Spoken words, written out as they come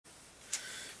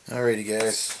Alrighty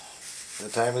guys, the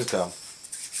time has come,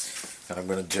 and I'm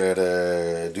going to try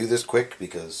to do this quick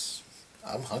because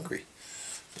I'm hungry.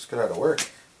 Just got out of work.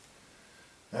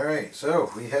 Alright, so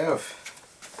we have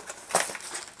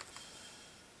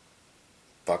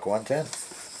Buck 110,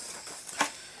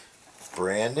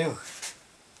 brand new.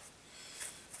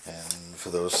 And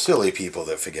for those silly people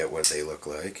that forget what they look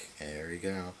like, there you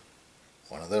go,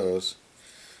 one of those.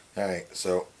 Alright,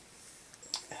 so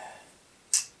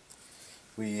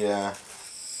we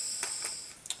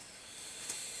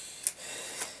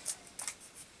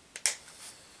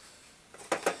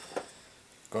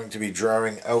going to be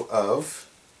drawing out of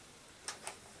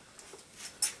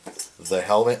the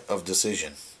Helmet of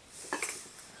Decision,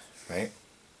 right?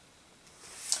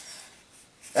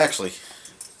 Actually,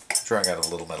 drawing out of a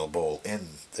little metal bowl in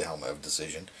the Helmet of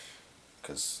Decision,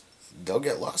 because they'll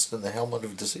get lost in the Helmet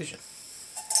of Decision.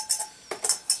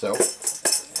 So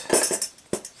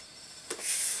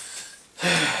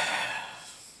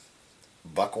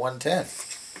Buck 110.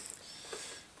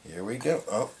 Here we go.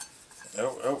 Oh,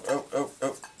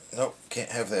 no, can't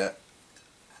have that.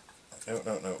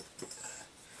 No.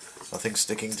 Nothing's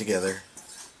sticking together.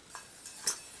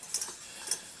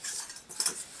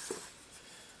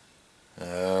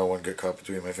 One got caught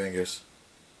between my fingers.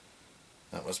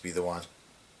 That must be the one.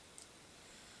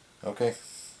 Okay,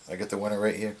 I get the winner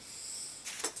right here.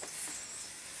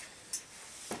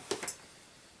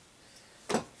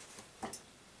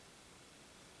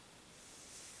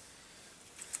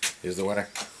 Here's the winner.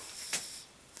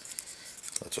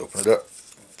 Let's open it up.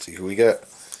 See who we got.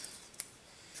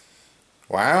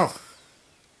 Wow.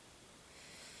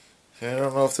 I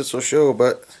don't know if this will show,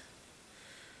 but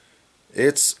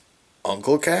it's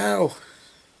Uncle Cow.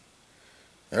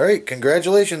 Alright,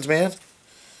 congratulations, man.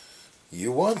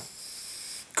 You won.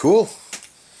 Cool.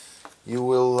 You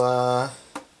will,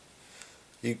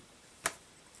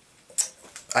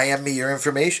 IM me your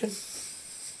information,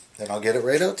 and I'll get it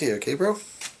right out to you, okay, bro?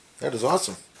 That is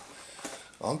awesome.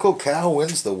 Uncle Cow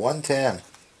wins the 110.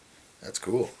 That's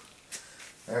cool.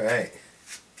 Alright.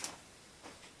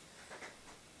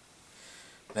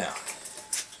 Now,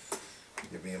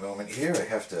 give me a moment here. I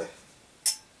have to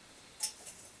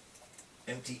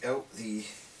empty out the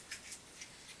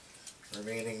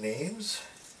remaining names.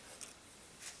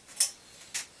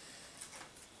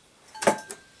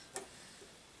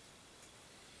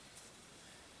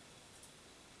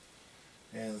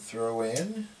 And throw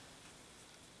in.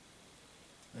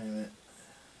 Wait a minute.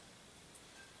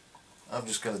 I'm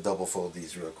just going to double fold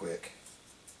these real quick.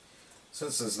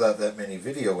 Since there's not that many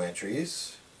video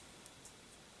entries,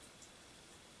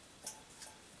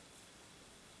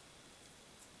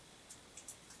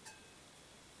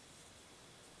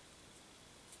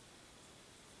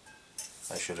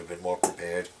 I should have been more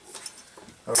prepared.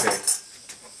 Okay.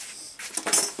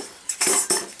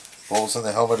 Bowls in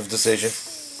the Helmet of Decision.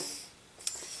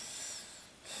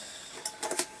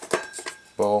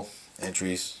 Bowl,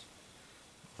 entries.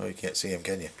 Oh, you can't see them,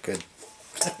 can you? Good.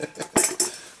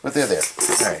 But they're there.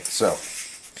 Alright, so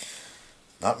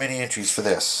not many entries for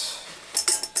this,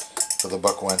 for the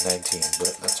Buck 119,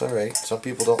 but that's alright. Some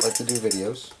people don't like to do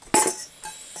videos.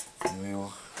 And we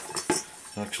will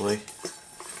actually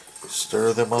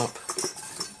stir them up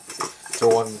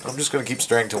till one. I'm just going to keep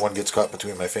stirring till one gets caught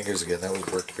between my fingers again. That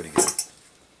worked pretty good.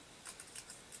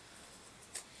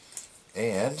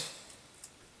 And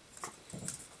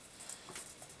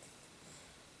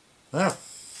now,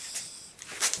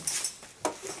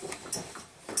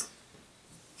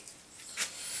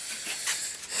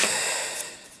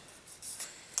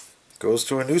 goes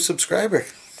to a new subscriber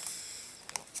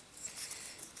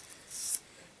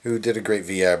who did a great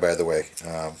VR, by the way.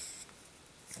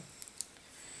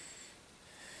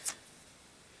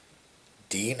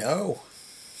 Dean O.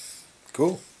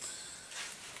 Cool.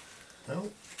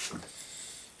 Oh.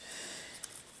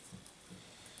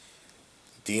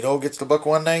 Dino gets the Buck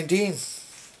 119.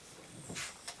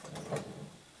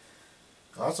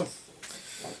 Awesome.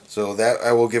 So that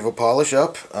I will give a polish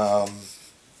up.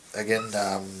 Again,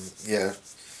 yeah,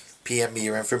 PM me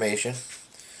your information,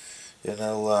 and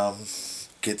I'll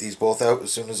get these both out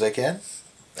as soon as I can.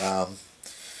 You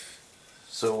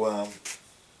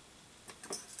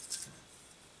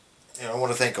know, I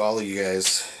want to thank all of you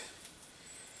guys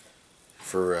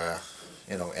for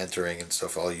you know, entering and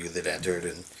stuff. All of you that entered,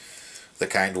 and the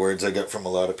kind words I got from a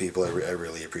lot of people. I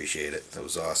really appreciate it. That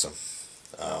was awesome.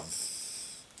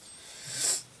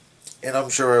 And I'm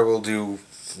sure I will do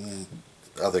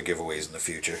other giveaways in the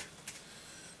future.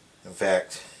 In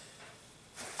fact,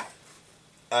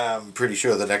 I'm pretty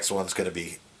sure the next one's going to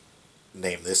be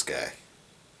Name This Guy.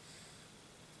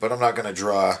 But I'm not going to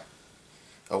draw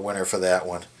a winner for that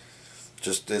one.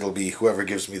 Just it'll be whoever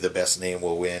gives me the best name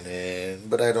will win,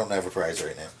 but I don't have a prize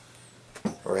right now.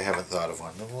 Or I haven't thought of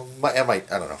one. Well, I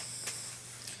might, I don't know.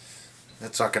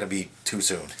 It's not going to be too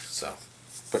soon, so.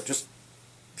 But just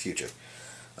future.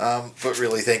 But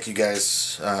really, thank you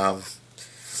guys.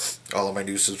 All of my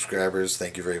new subscribers,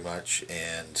 thank you very much.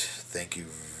 And thank you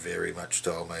very much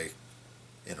to all my,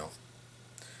 you know,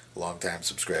 long-time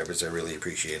subscribers. I really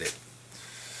appreciate it.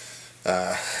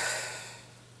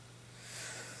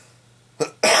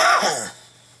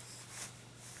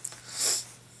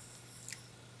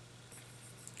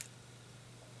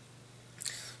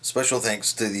 Special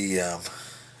thanks to the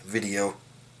video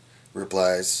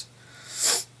replies.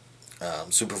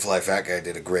 Superfly Fat Guy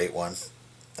did a great one.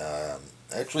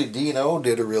 Actually, Dino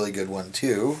did a really good one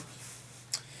too.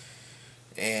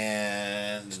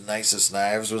 And Nicest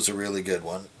Knives was a really good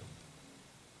one.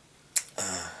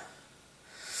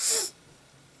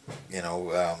 You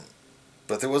know,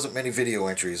 but there wasn't many video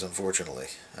entries, unfortunately.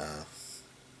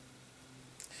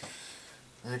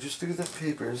 I just threw the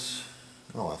papers.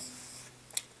 Oh well.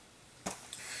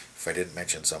 If I didn't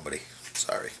mention somebody,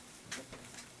 sorry.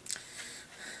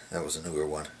 That was a newer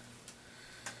one.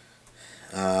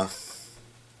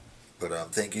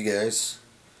 But thank you guys.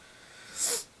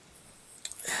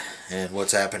 And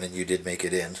what's happening, you did make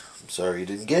it in. I'm sorry you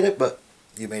didn't get it, but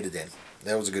you made it in.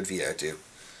 That was a good VI too.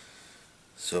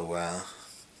 So,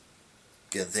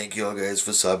 again, thank you all guys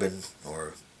for subbing,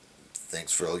 or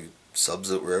thanks for all you subs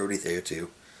that were already there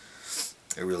too.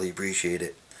 I really appreciate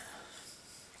it.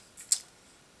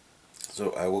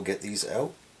 So I will get these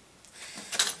out.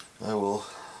 I will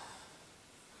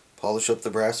polish up the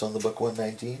brass on the Buck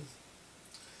 119.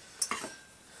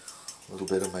 A little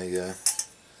bit of my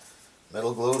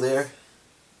metal glow there.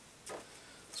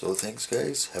 So thanks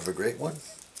guys, have a great one.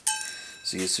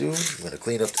 See you soon. I'm going to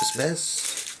clean up this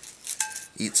mess,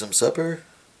 eat some supper,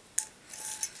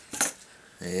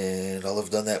 and I'll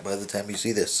have done that by the time you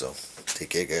see this. So take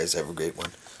care guys, have a great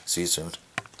one. See you soon.